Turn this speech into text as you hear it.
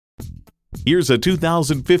Here's a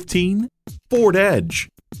 2015 Ford Edge.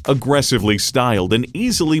 Aggressively styled and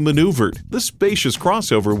easily maneuvered, the spacious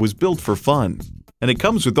crossover was built for fun, and it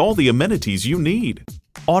comes with all the amenities you need.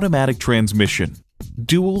 Automatic transmission,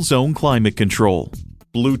 dual zone climate control,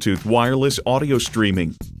 Bluetooth wireless audio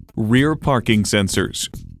streaming, rear parking sensors,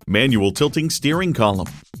 manual tilting steering column,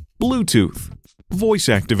 Bluetooth, voice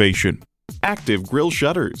activation, active grille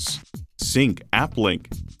shutters, sync app link,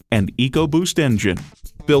 and EcoBoost engine.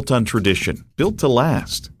 Built on tradition, built to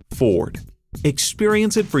last. Ford.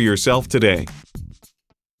 Experience it for yourself today.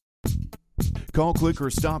 Call, click, or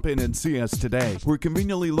stop in and see us today. We're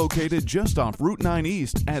conveniently located just off Route 9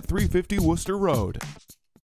 East at 350 Worcester Road.